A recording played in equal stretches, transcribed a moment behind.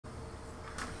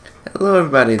Hello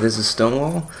everybody, this is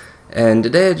Stonewall, and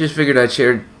today I just figured I'd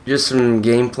share just some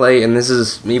gameplay, and this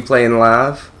is me playing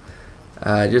live.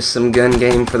 Just some gun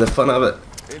game for the fun of it.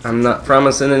 I'm not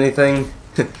promising anything.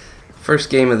 First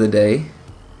game of the day.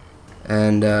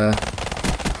 And,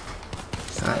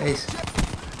 nice.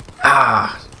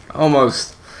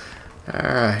 Almost.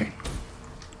 Alright.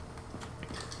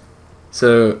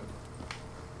 So,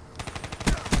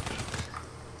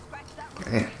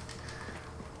 man.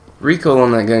 Recoil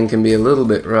on that gun can be a little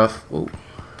bit rough. Whoa.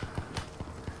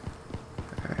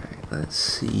 Alright, let's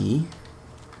see.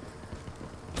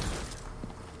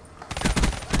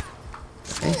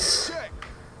 Nice.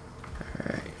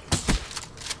 Alright.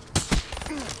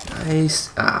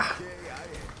 Nice.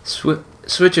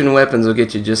 Switching weapons will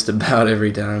get you just about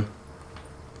every time.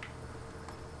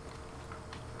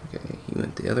 Okay, he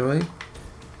went the other way.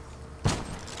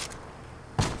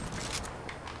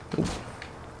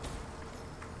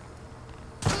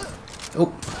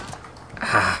 Oh.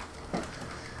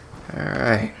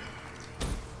 Alright.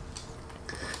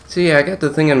 So yeah, I got to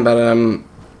thinking about it. I'm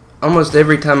almost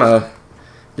every time I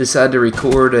decide to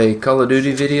record a Call of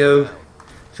Duty video, I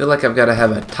feel like I've got to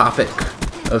have a topic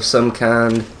of some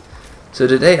kind. So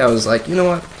today I was like, you know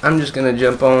what? I'm just gonna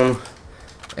jump on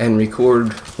and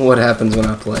record what happens when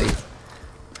I play.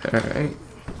 Alright.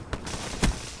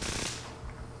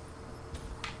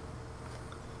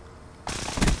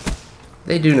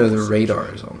 They do know the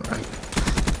radar is on, right?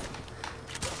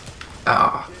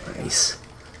 Ah, nice.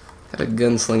 Got a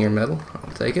gunslinger medal.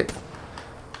 I'll take it.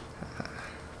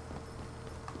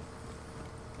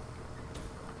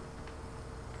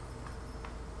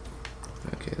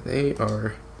 Okay, they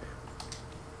are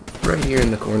right here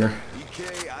in the corner.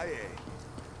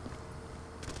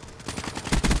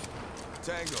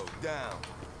 Tango down.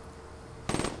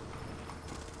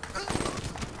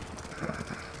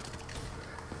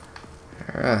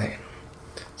 Alright,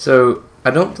 so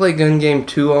I don't play gun game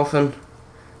too often.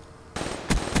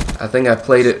 I think I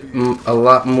played it a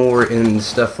lot more in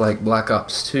stuff like Black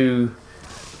Ops 2,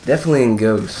 definitely in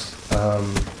Ghost.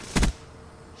 I'm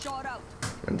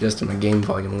adjusting my game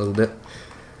volume a little bit.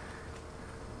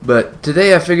 But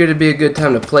today I figured it'd be a good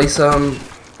time to play some,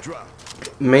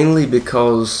 mainly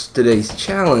because today's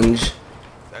challenge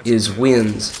is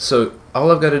wins. So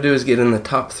all I've got to do is get in the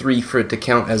top 3 for it to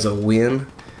count as a win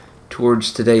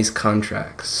towards today's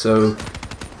contracts. So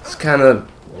it's kind of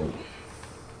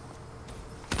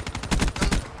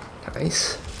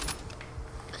nice.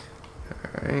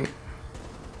 Alright.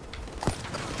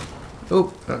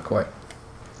 Oh, not quite.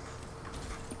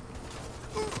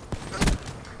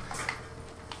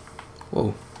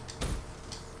 Whoa.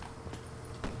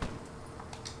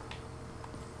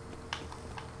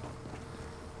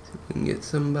 See if we can get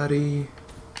somebody.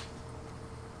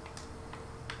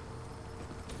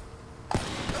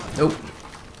 Nope.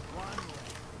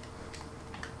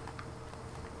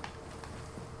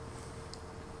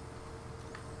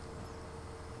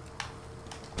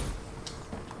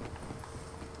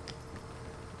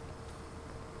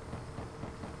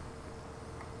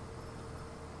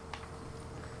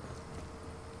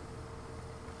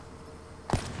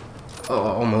 Oh,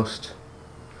 almost.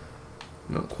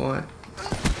 Not quite.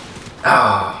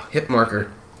 Ah, hit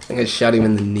marker. I think I shot him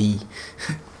in the knee.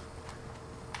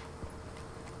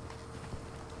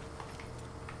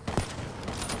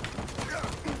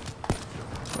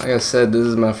 Like I said, this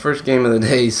is my first game of the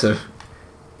day, so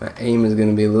my aim is going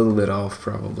to be a little bit off,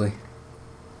 probably.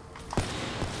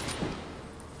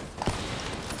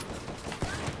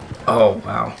 Oh,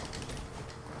 wow.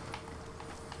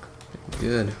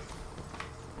 Good.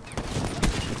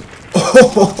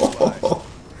 Oh,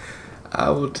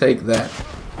 I will take that.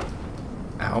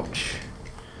 Ouch.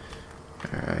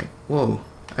 Alright. Whoa.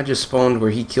 I just spawned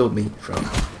where he killed me from.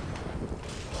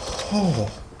 Oh.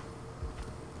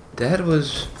 That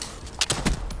was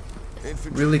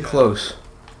really close.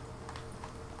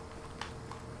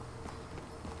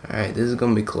 Alright, this is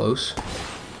gonna be close.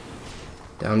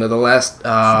 Down to the last.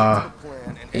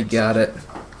 He got it.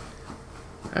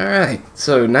 Alright,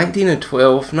 so 19 and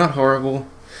 12, not horrible.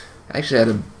 I actually had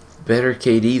a better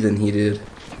KD than he did.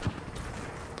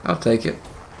 I'll take it.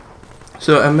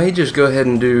 So I may just go ahead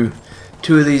and do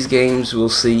 2 of these games, we'll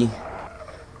see.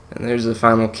 And there's the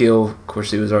final kill. Of course,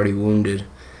 he was already wounded.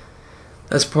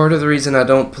 That's part of the reason I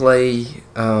don't play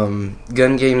gun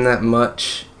game that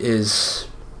much, is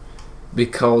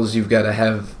because you gotta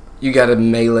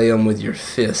melee them with your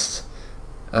fists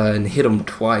and hit them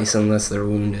twice unless they're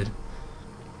wounded.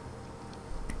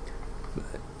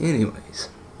 But anyways,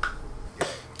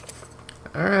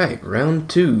 alright, round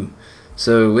 2.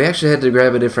 So we actually had to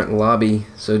grab a different lobby,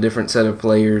 so a different set of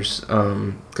players,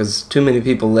 because too many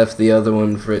people left the other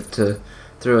one for it to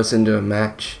throw us into a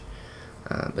match.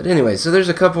 But anyway, so there's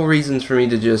a couple reasons for me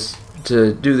to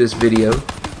do this video.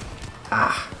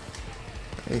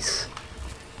 Nice.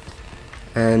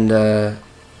 And I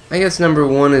guess number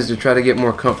one is to try to get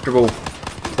more comfortable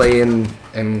playing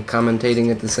and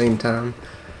commentating at the same time,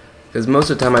 because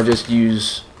most of the time I just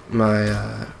use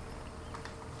my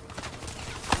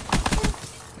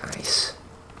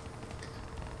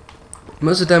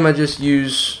most of the time I just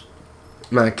use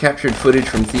my captured footage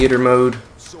from theater mode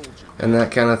and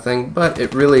that kind of thing, but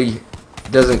it really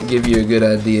doesn't give you a good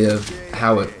idea of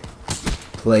how it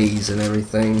plays and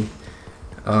everything.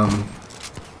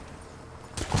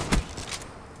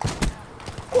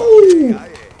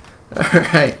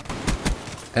 Alright,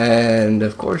 and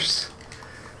of course,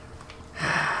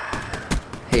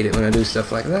 hate it when I do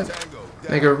stuff like that.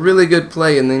 Make a really good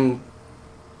play and then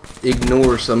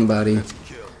ignore somebody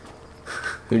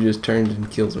who just turns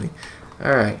and kills me.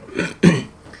 Alright.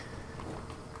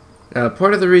 Now,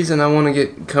 part of the reason I want to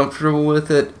get comfortable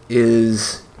with it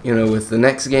is, you know, with the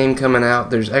next game coming out,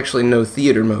 there's actually no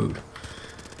theater mode.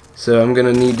 So I'm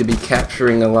going to need to be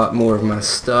capturing a lot more of my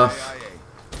stuff.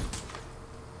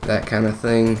 That kind of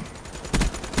thing.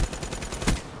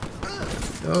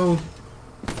 Oh.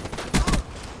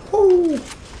 Oh.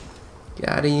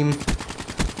 Got him.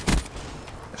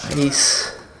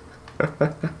 Nice.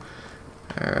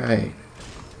 Alright.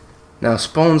 Now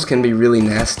spawns can be really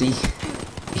nasty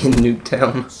in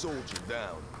Nuketown.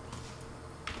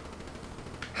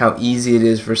 How easy it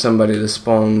is for somebody to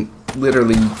spawn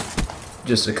literally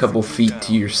just a couple feet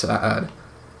to your side.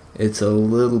 It's a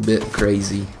little bit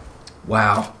crazy.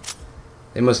 Wow.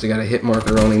 They must have got a hit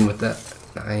marker on him with that.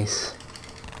 Nice.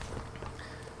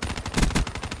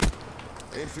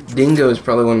 Dingo is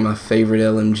probably one of my favorite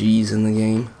LMGs in the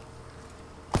game.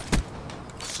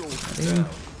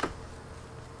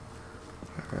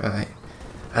 Alright.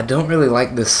 I don't really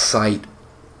like this sight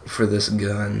for this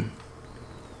gun.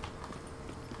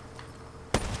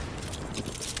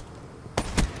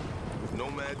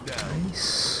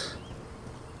 Nice.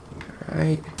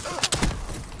 Alright.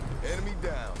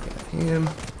 Got him.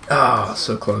 Oh,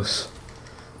 so close.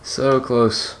 So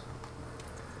close.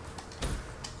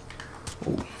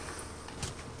 Ooh.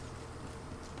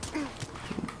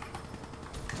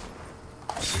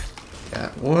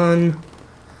 Got one.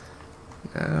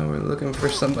 Now we're looking for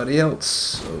somebody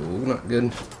else. Oh, not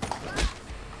good.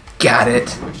 Got it.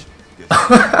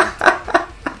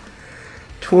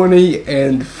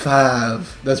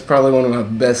 20-5. That's probably one of my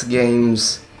best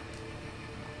games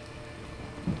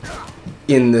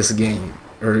in this game,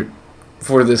 or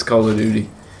for this Call of Duty.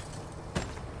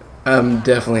 I'm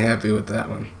definitely happy with that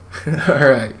one.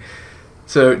 Alright.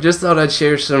 So just thought I'd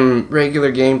share some regular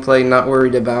gameplay, not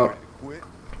worried about,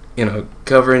 you know,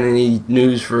 covering any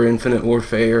news for Infinite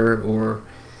Warfare or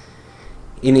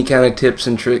any kind of tips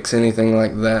and tricks, anything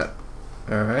like that.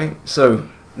 Alright, so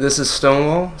this is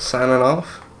Stonewall signing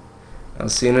off. I'll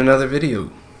see you in another video.